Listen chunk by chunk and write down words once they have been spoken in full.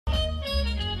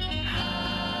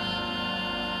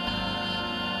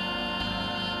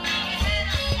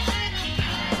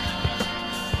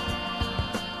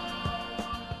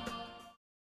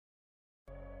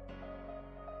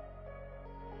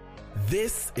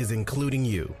This is Including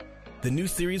You, the new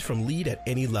series from Lead at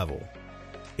Any Level.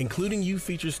 Including You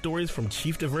features stories from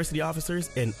chief diversity officers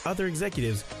and other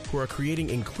executives who are creating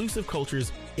inclusive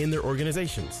cultures in their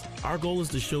organizations. Our goal is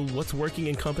to show what's working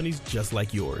in companies just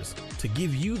like yours, to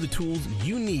give you the tools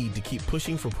you need to keep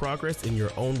pushing for progress in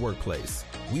your own workplace.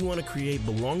 We want to create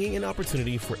belonging and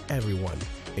opportunity for everyone,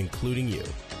 including you.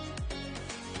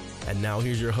 And now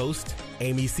here's your host,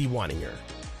 Amy C. Waninger.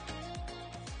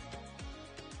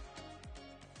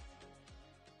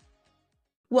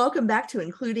 Welcome back to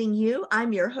Including You.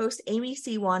 I'm your host, Amy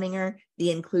C. Waninger,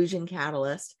 the Inclusion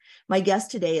Catalyst. My guest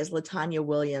today is LaTonya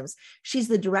Williams. She's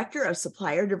the Director of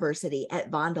Supplier Diversity at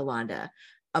Vanderlande,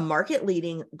 a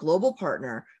market-leading global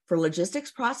partner for logistics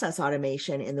process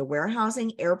automation in the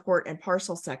warehousing, airport, and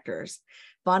parcel sectors.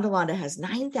 Vanderlande has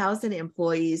 9,000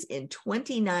 employees in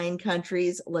 29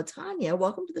 countries. LaTonya,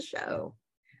 welcome to the show.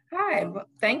 Hi,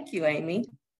 thank you, Amy.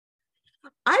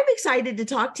 I'm excited to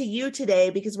talk to you today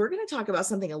because we're going to talk about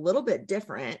something a little bit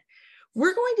different.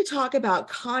 We're going to talk about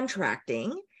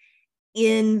contracting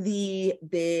in the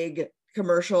big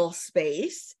commercial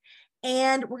space.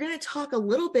 And we're going to talk a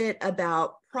little bit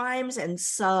about primes and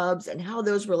subs and how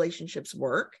those relationships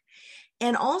work.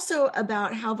 And also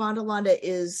about how Vanderlande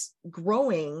is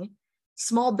growing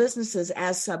small businesses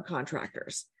as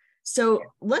subcontractors. So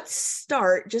let's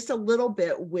start just a little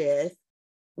bit with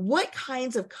what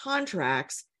kinds of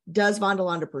contracts does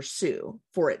Vanderlande pursue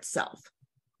for itself?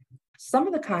 Some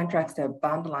of the contracts that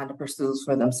Vanderlande pursues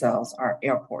for themselves are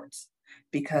airports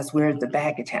because we're the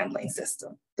baggage handling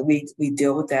system. We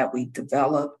deal with that. We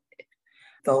develop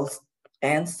those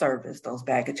and service those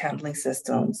baggage handling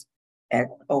systems at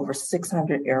over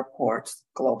 600 airports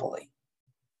globally.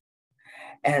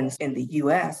 And in the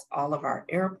US, all of our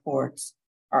airports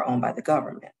are owned by the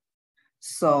government.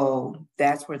 So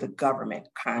that's where the government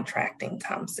contracting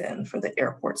comes in for the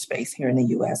airport space here in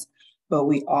the US. But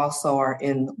we also are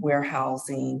in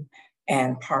warehousing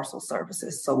and parcel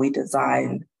services. So we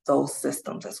design those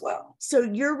systems as well. So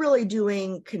you're really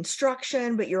doing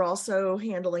construction, but you're also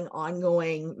handling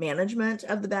ongoing management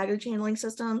of the baggage handling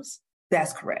systems?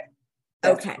 That's correct.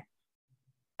 Okay.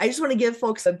 I just want to give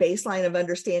folks a baseline of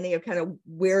understanding of kind of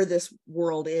where this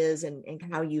world is and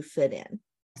how you fit in.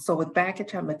 So with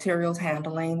baggage and materials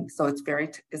handling, so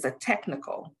it's a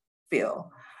technical field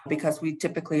because we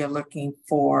typically are looking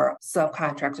for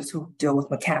subcontractors who deal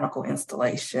with mechanical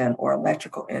installation or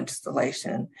electrical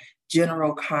installation,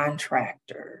 general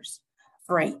contractors,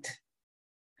 freight.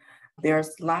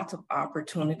 There's lots of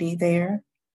opportunity there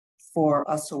for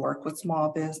us to work with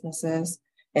small businesses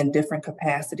in different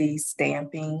capacities,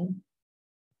 stamping.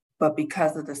 But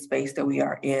because of the space that we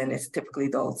are in, it's typically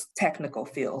those technical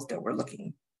fields that we're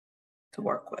looking to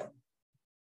work with.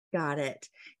 Got it.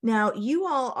 Now, you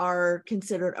all are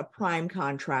considered a prime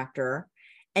contractor.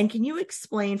 And can you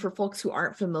explain for folks who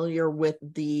aren't familiar with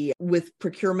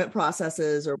procurement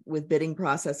processes or with bidding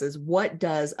processes, what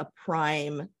does a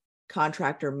prime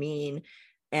contractor mean?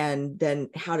 And then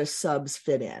how do subs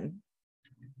fit in?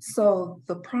 So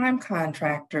the prime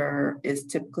contractor is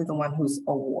typically the one who's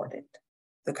awarded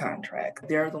the contract.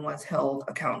 They're the ones held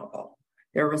accountable.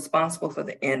 They're responsible for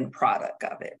the end product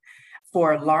of it.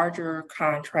 For larger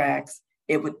contracts,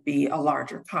 it would be a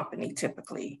larger company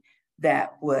typically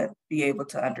that would be able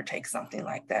to undertake something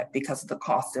like that because of the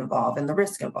cost involved and the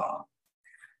risk involved.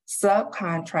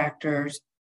 Subcontractors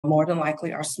more than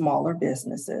likely are smaller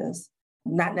businesses,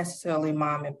 not necessarily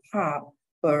mom and pop,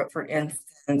 but for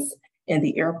instance, in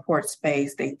the airport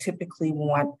space, they typically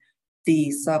want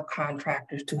the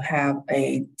subcontractors to have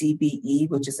a DBE,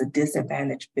 which is a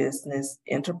disadvantaged business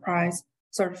enterprise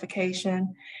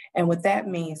certification. And what that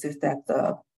means is that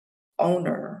the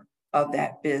owner of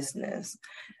that business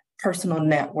personal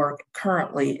network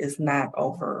currently is not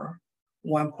over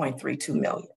 1.32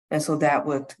 million. And so that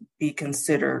would be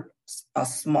considered a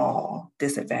small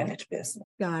disadvantaged business.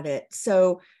 Got it.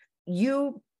 So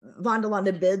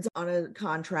Vanderlande bids on a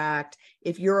contract.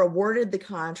 If you're awarded the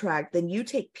contract, then you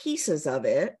take pieces of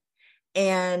it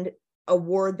and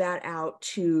award that out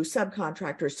to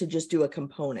subcontractors to just do a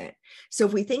component. So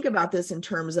if we think about this in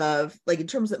terms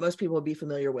that most people would be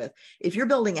familiar with, if you're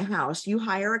building a house, you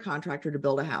hire a contractor to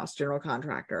build a house, general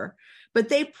contractor, but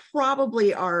they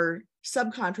probably are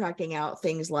subcontracting out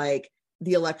things like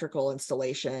the electrical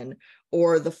installation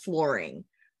or the flooring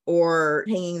or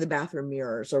hanging the bathroom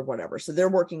mirrors or whatever. So they're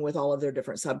working with all of their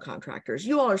different subcontractors.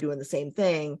 You all are doing the same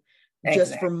thing,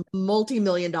 just for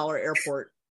multi-million-dollar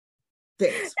airport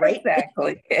things, right?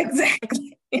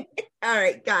 Exactly. All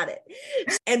right, got it.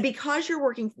 And because you're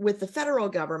working with the federal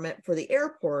government for the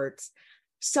airports,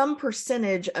 some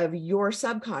percentage of your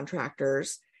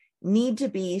subcontractors need to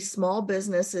be small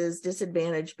businesses,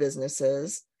 disadvantaged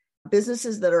businesses,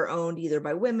 businesses that are owned either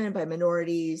by women, by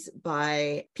minorities,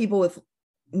 by people with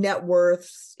net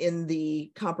worths in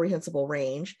the comprehensible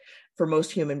range for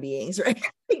most human beings, right?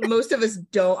 Most of us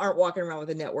aren't walking around with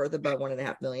a net worth above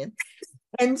 1.5 million.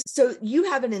 And so you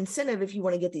have an incentive if you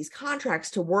want to get these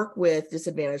contracts to work with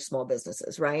disadvantaged small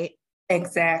businesses, right?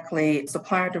 Exactly.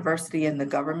 Supplier diversity in the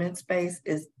government space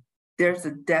there's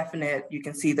a definite, you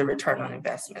can see the return on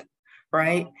investment,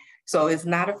 right? So it's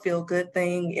not a feel-good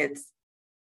thing. It's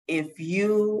if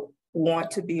you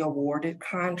want to be awarded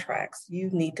contracts,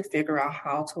 you need to figure out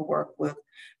how to work with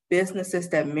businesses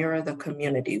that mirror the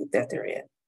community that they're in.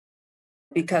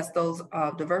 Because those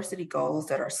diversity goals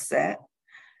that are set,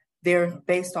 they're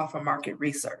based off of market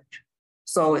research.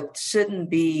 So it shouldn't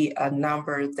be a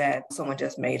number that someone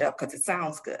just made up because it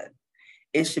sounds good.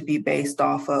 It should be based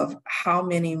off of how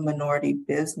many minority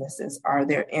businesses are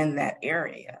there in that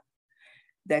area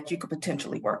that you could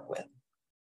potentially work with.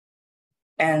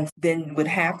 And then what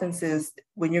happens is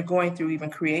when you're going through even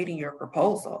creating your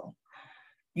proposal,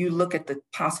 you look at the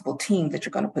possible team that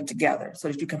you're going to put together so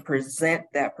that you can present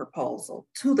that proposal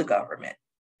to the government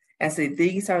and say,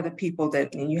 these are the people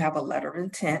that, and you have a letter of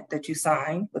intent that you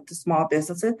sign with the small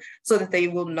businesses so that they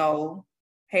will know,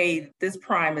 hey, this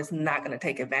prime is not going to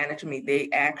take advantage of me. They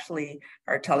actually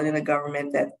are telling the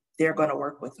government that they're going to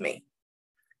work with me.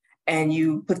 And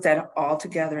you put that all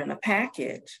together in a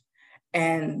package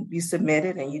and you submit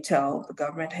it and you tell the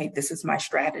government, hey, this is my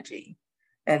strategy.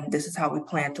 And this is how we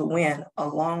plan to win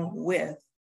along with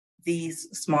these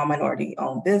small minority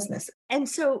owned businesses. And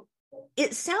so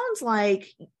it sounds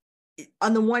like,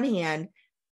 on the one hand,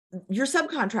 your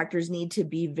subcontractors need to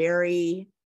be very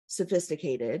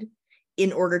sophisticated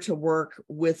in order to work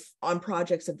on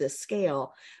projects of this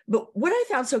scale. But what I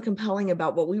found so compelling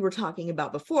about what we were talking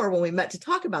about before when we met to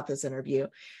talk about this interview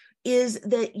is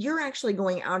that you're actually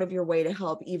going out of your way to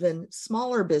help even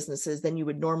smaller businesses than you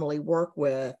would normally work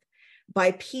with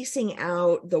by piecing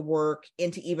out the work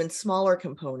into even smaller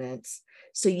components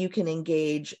so you can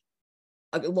engage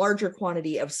a larger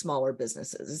quantity of smaller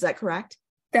businesses. Is that correct?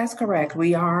 That's correct.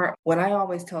 What I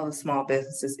always tell the small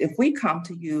businesses, if we come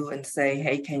to you and say,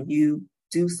 hey, can you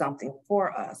do something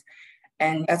for us?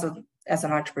 And as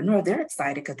an entrepreneur, they're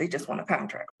excited because they just want a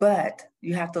contract. But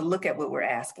you have to look at what we're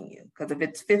asking you. Because if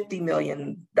it's $50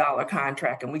 million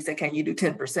contract and we say, can you do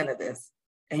 10% of this?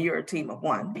 And you're a team of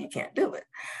one, you can't do it.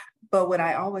 But what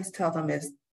I always tell them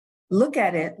is look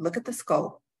at it, look at the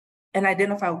scope, and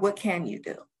identify what can you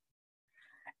do.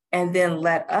 And then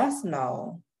let us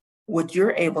know what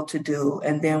you're able to do,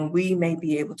 and then we may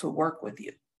be able to work with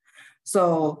you.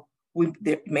 So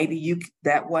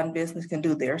that one business can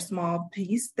do their small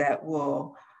piece that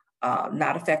will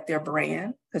not affect their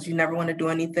brand, because you never want to do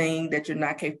anything that you're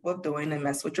not capable of doing and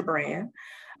mess with your brand.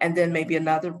 And then maybe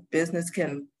another business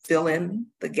can fill in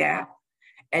the gap,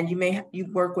 and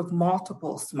you work with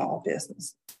multiple small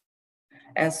businesses.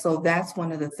 And so that's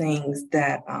one of the things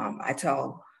that I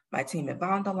tell my team at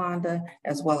Bondolanda,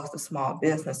 as well as the small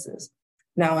businesses.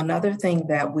 Now, another thing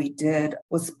that we did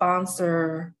was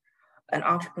sponsor an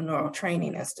entrepreneurial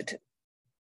training institute.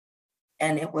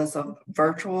 And it was a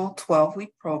virtual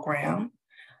 12-week program.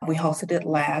 We hosted it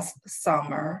last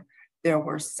summer. There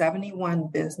were 71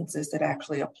 businesses that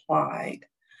actually applied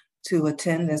to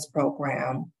attend this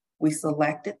program. We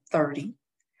selected 30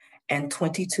 and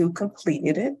 22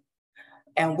 completed it.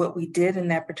 And what we did in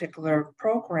that particular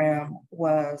program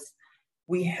was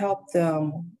we helped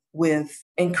them with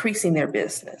increasing their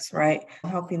business, right?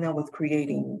 Helping them with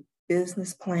creating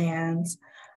business plans,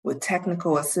 with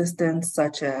technical assistance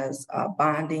such as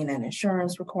bonding and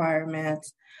insurance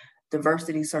requirements,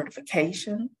 diversity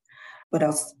certification, what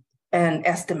else? And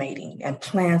estimating and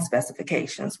plan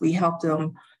specifications. We help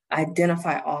them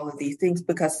identify all of these things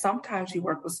because sometimes you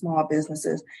work with small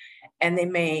businesses and they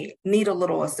may need a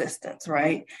little assistance,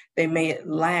 right? They may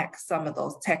lack some of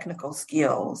those technical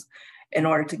skills in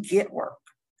order to get work.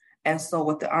 And so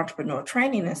what the Entrepreneur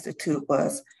Training Institute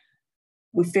was,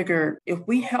 we figured if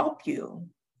we help you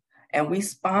and we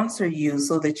sponsor you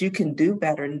so that you can do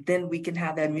better, and then we can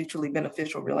have that mutually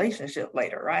beneficial relationship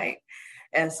later, right?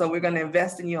 And so we're going to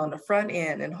invest in you on the front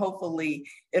end and hopefully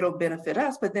it'll benefit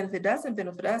us. But then if it doesn't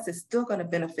benefit us, it's still going to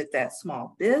benefit that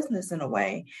small business in a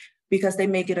way because they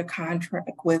may get a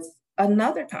contract with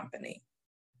another company.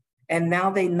 And now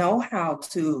they know how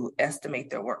to estimate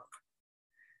their work.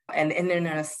 And they're in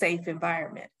a safe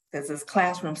environment. Because this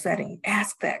classroom setting,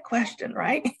 ask that question,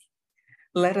 right?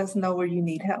 Let us know where you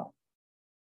need help.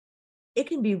 It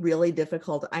can be really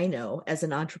difficult, I know, as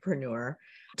an entrepreneur,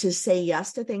 to say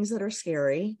yes to things that are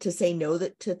scary, to say no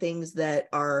to things that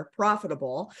are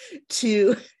profitable,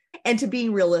 and to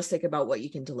being realistic about what you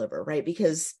can deliver, right?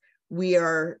 Because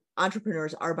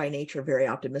entrepreneurs are by nature very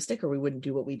optimistic, or we wouldn't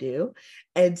do what we do.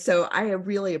 And so I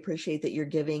really appreciate that you're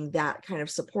giving that kind of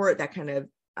support, that kind of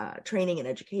training and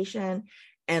education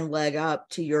and leg up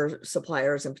to your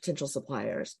suppliers and potential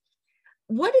suppliers.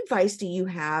 What advice do you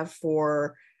have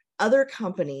for other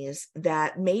companies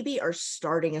that maybe are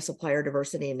starting a supplier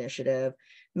diversity initiative?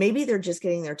 Maybe they're just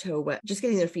getting their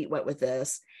feet wet with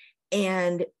this.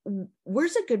 And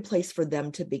where's a good place for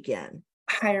them to begin?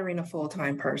 Hiring a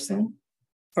full-time person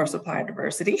for supplier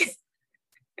diversity.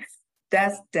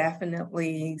 That's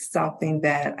definitely something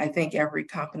that I think every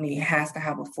company has to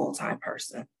have a full-time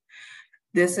person.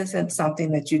 This isn't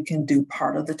something that you can do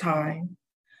part of the time.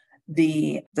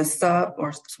 The sub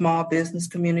or small business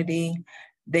community,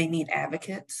 they need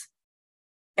advocates.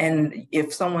 And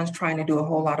if someone's trying to do a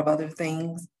whole lot of other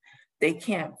things, they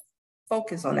can't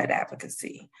focus on that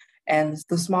advocacy. And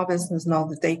the small business know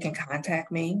that they can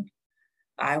contact me.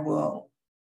 I will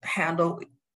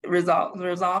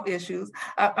resolve issues.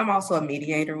 I'm also a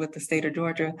mediator with the state of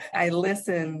Georgia. I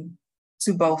listen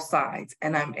to both sides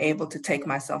and I'm able to take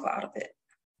myself out of it.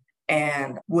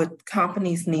 And what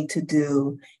companies need to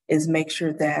do is make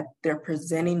sure that they're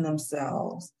presenting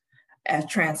themselves as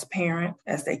transparent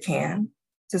as they can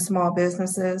to small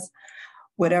businesses.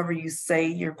 Whatever you say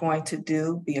you're going to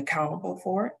do, be accountable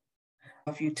for it.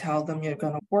 If you tell them you're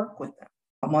going to work with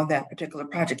them on that particular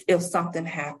project, if something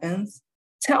happens,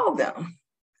 tell them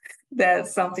that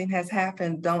something has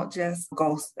happened. Don't just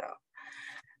ghost them,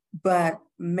 but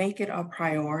make it a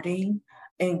priority,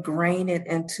 ingrain it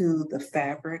into the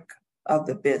fabric of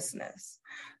the business.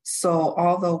 So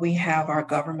although we have our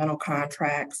governmental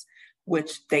contracts,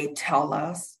 which they tell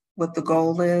us what the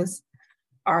goal is,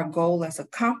 our goal as a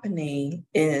company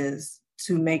is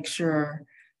to make sure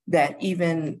that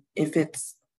even if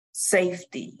it's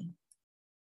safety,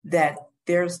 that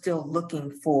they're still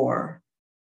looking for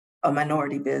a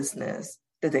minority business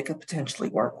that they could potentially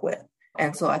work with.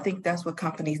 And so I think that's what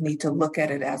companies need to look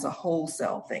at it as a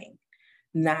wholesale thing,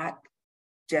 not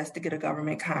just to get a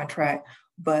government contract,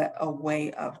 but a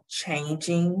way of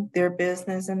changing their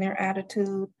business and their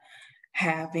attitude,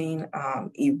 having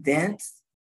events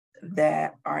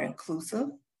that are inclusive.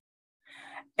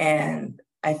 And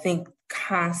I think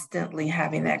constantly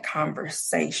having that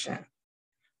conversation,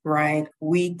 right?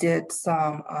 We did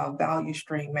some value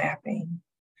stream mapping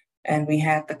and we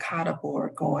had the kata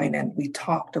board going and we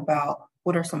talked about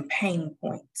what are some pain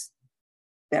points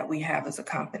that we have as a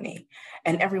company.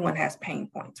 And everyone has pain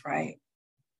points, right?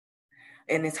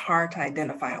 And it's hard to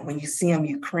identify. When you see them,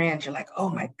 you cringe. You're like, oh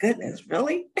my goodness,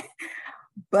 really?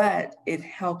 But it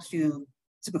helps you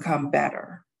to become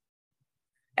better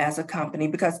as a company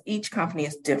because each company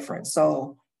is different.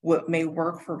 So what may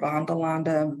work for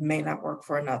Vandalanda may not work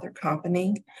for another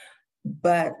company.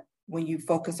 But when you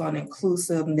focus on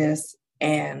inclusiveness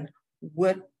and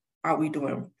what are we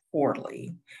doing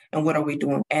poorly and what are we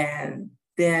doing, and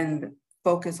then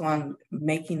focus on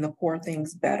making the poor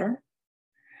things better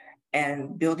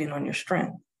and building on your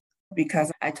strength.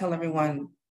 Because I tell everyone,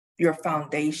 your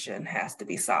foundation has to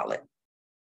be solid.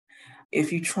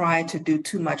 If you try to do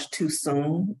too much too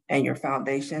soon and your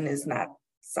foundation is not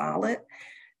solid,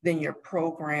 then your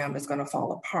program is going to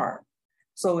fall apart.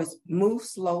 So it's move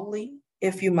slowly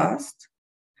if you must,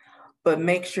 but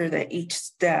make sure that each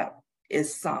step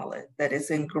is solid, that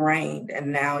it's ingrained,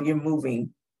 and now you're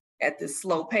moving at this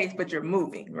slow pace, but you're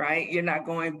moving, right? You're not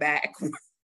going back.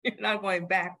 You're not going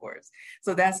backwards.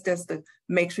 So that's just to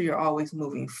make sure you're always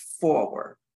moving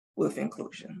forward with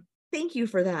inclusion. Thank you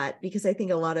for that, because I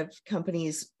think a lot of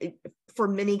companies, for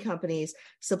many companies,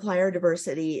 supplier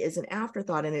diversity is an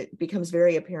afterthought, and it becomes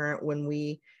very apparent when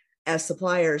we, as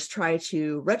suppliers, try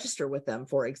to register with them,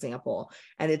 for example,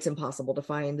 and it's impossible to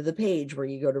find the page where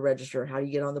you go to register. How do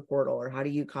you get on the portal, or how do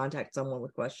you contact someone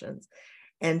with questions?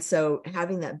 And so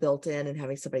having that built in and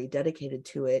having somebody dedicated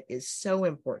to it is so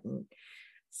important.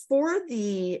 For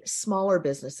the smaller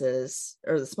businesses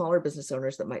or the smaller business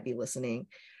owners that might be listening,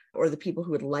 or the people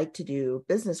who would like to do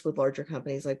business with larger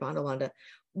companies like Vandalanda,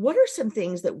 what are some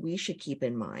things that we should keep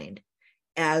in mind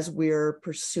as we're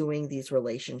pursuing these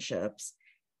relationships?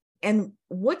 And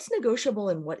what's negotiable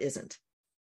and what isn't?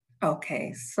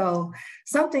 Okay, so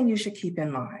something you should keep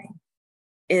in mind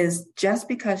is just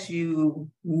because you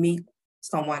meet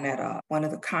someone at one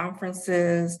of the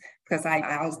conferences, because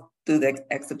I'll do the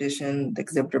exhibition, the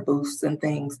exhibitor booths and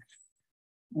things,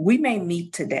 we may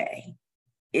meet today.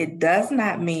 It does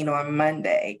not mean on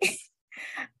Monday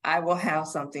I will have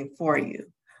something for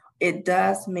you. It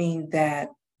does mean that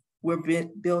we're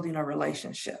building a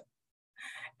relationship.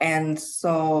 And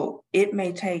so it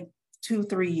may take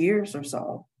 2-3 years or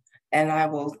so, and I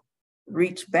will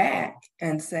reach back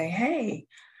and say, hey,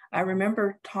 I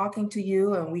remember talking to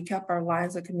you and we kept our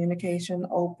lines of communication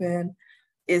open.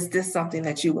 Is this something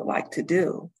that you would like to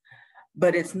do?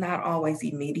 But it's not always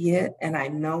immediate. And I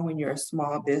know when you're a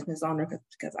small business owner,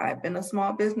 because I've been a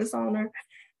small business owner,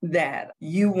 that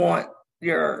you want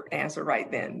your answer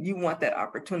right then. You want that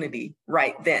opportunity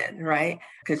right then, right?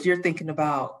 Because you're thinking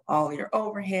about all your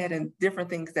overhead and different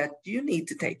things that you need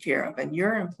to take care of and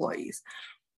your employees.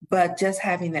 But just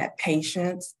having that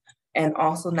patience and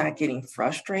also not getting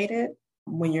frustrated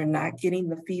when you're not getting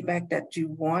the feedback that you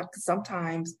want.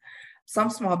 Sometimes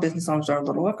some small business owners are a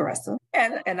little aggressive,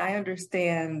 and I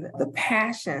understand the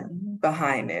passion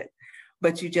behind it,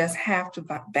 but you just have to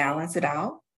balance it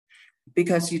out,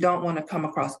 because you don't want to come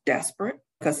across desperate,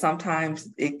 because sometimes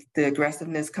the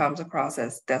aggressiveness comes across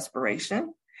as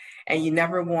desperation. And you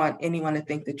never want anyone to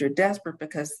think that you're desperate,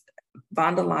 because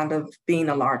Bondolanda being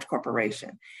a large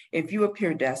corporation, if you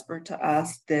appear desperate to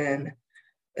us, then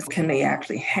can they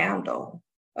actually handle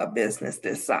a business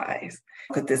this size?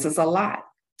 Because this is a lot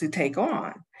to take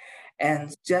on.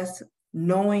 And just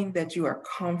knowing that you are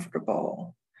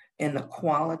comfortable in the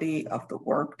quality of the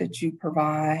work that you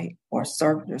provide, or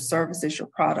your services, your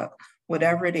product,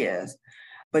 whatever it is,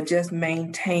 but just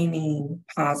maintaining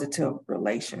positive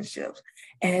relationships.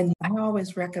 And I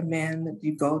always recommend that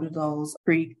you go to those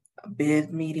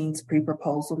pre-bid meetings,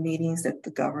 pre-proposal meetings that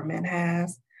the government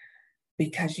has,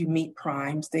 because you meet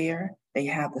primes there. They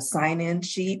have the sign-in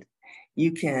sheet.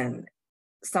 You can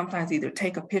sometimes either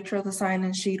take a picture of the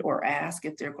sign-in sheet or ask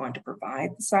if they're going to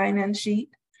provide the sign-in sheet.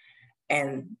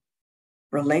 And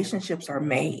relationships are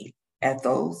made at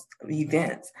those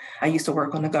events. I used to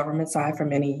work on the government side for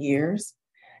many years.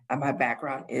 My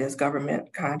background is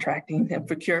government contracting and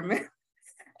procurement.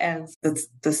 And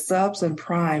the subs and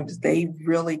primes, they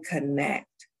really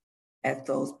connect at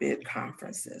those bid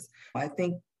conferences. I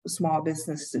think small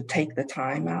businesses to take the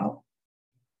time out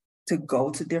to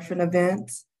go to different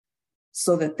events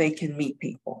so that they can meet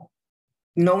people.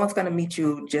 No one's going to meet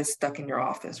you just stuck in your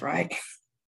office, right?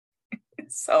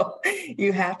 So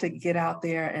you have to get out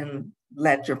there and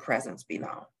let your presence be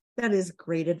known. That is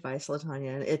great advice,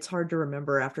 LaTonya. It's hard to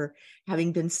remember after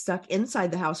having been stuck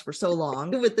inside the house for so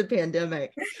long with the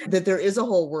pandemic that there is a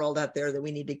whole world out there that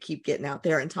we need to keep getting out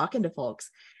there and talking to folks.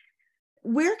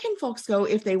 Where can folks go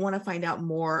if they want to find out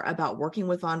more about working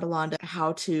with Bondolanda,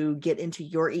 how to get into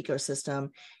your ecosystem,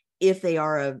 if they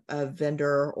are a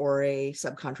vendor or a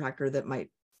subcontractor that might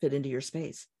fit into your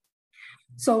space?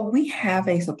 So we have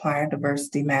a supplier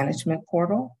diversity management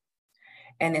portal,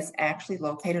 and it's actually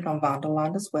located on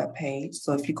Bondolanda's webpage.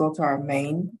 So if you go to our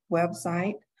main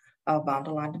website,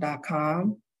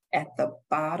 bondolanda.com, at the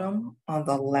bottom on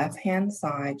the left-hand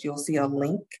side, you'll see a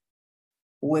link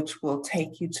which will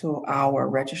take you to our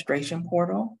registration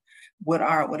portal. What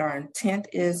our intent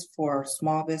is for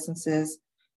small businesses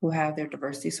who have their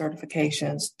diversity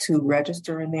certifications to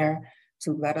register in there,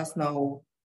 to let us know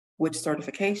which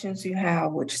certifications you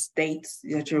have, which states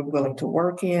that you're willing to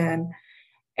work in,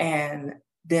 and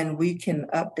then we can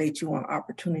update you on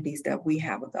opportunities that we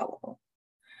have available.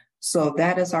 So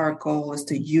that is our goal, is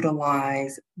to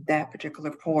utilize that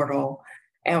particular portal.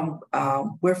 And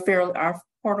our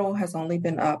portal has only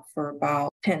been up for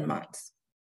about 10 months.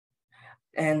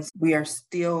 And we are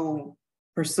still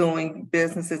pursuing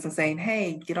businesses and saying,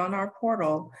 hey, get on our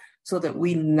portal so that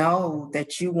we know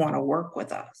that you want to work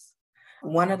with us.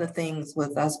 One of the things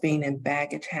with us being in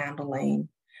baggage handling,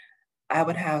 I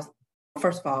would have,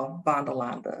 first of all,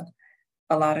 Bondolanda.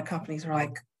 A lot of companies are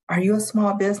like, are you a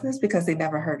small business? Because they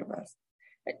never heard of us.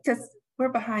 Because we're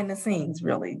behind the scenes,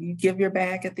 really. You give your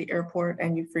bag at the airport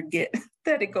and you forget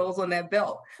that it goes on that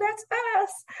belt. That's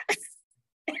us.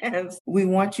 And we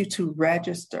want you to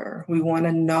register. We want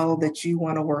to know that you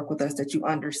want to work with us, that you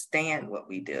understand what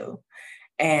we do.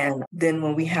 And then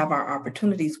when we have our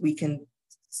opportunities, we can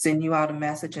send you out a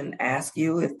message and ask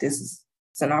you if this is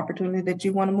an opportunity that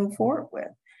you want to move forward with.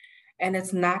 And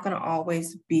it's not going to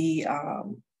always be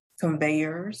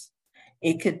conveyors.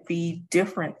 It could be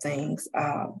different things.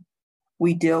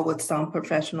 We deal with some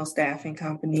professional staffing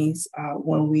companies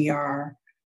when we are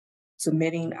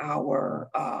submitting our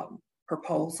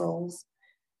proposals,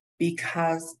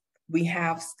 because we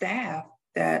have staff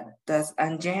that does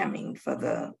unjamming for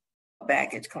the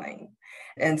baggage claim.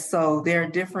 And so there are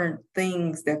different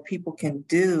things that people can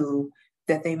do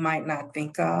that they might not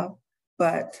think of,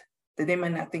 but that they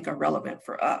might not think are relevant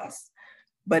for us.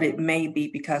 but it may be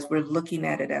because we're looking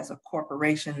at it as a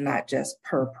corporation, not just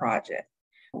per project.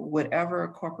 Whatever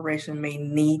a corporation may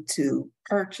need to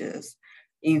purchase,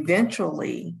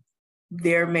 eventually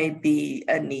there may be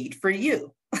a need for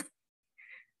you.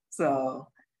 So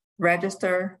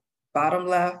register, bottom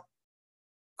left,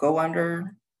 go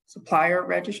under supplier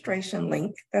registration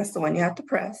link. That's the one you have to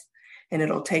press, and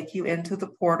it'll take you into the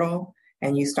portal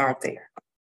and you start there.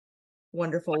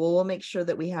 Wonderful. Well, we'll make sure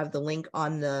that we have the link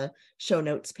on the show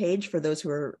notes page for those who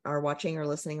are watching or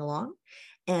listening along.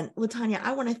 And LaTonya,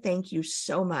 I want to thank you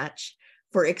so much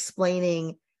for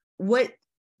explaining what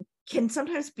can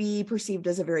sometimes be perceived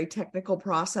as a very technical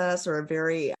process or a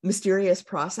very mysterious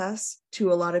process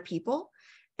to a lot of people,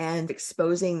 and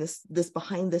exposing this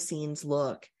behind the scenes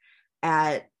look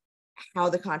at how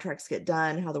the contracts get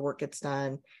done, how the work gets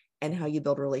done, and how you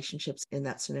build relationships in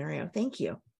that scenario. Thank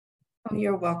you. Oh,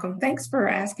 you're welcome. Thanks for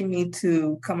asking me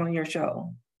to come on your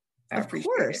show. I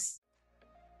appreciate it. Of course.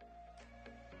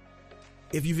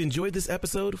 If you've enjoyed this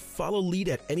episode, follow Lead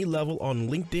at Any Level on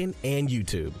LinkedIn and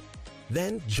YouTube.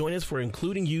 Then join us for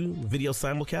Including You video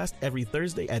simulcast every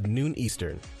Thursday at noon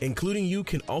Eastern. Including You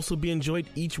can also be enjoyed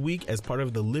each week as part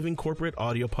of the Living Corporate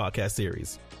audio podcast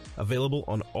series, available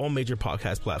on all major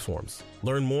podcast platforms.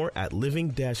 Learn more at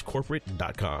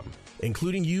living-corporate.com.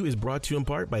 Including You is brought to you in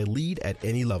part by Lead at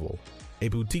Any Level, a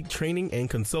boutique training and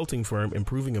consulting firm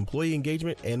improving employee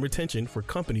engagement and retention for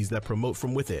companies that promote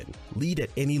from within. Lead at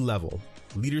Any Level.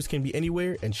 Leaders can be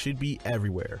anywhere and should be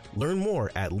everywhere. Learn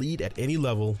more at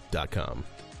leadatanylevel.com.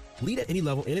 Lead at Any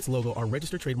Level and its logo are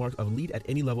registered trademarks of Lead at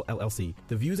Any Level LLC.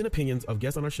 The views and opinions of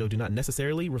guests on our show do not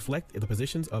necessarily reflect the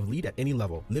positions of Lead at Any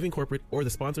Level, Living Corporate, or the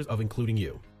sponsors of Including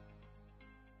You.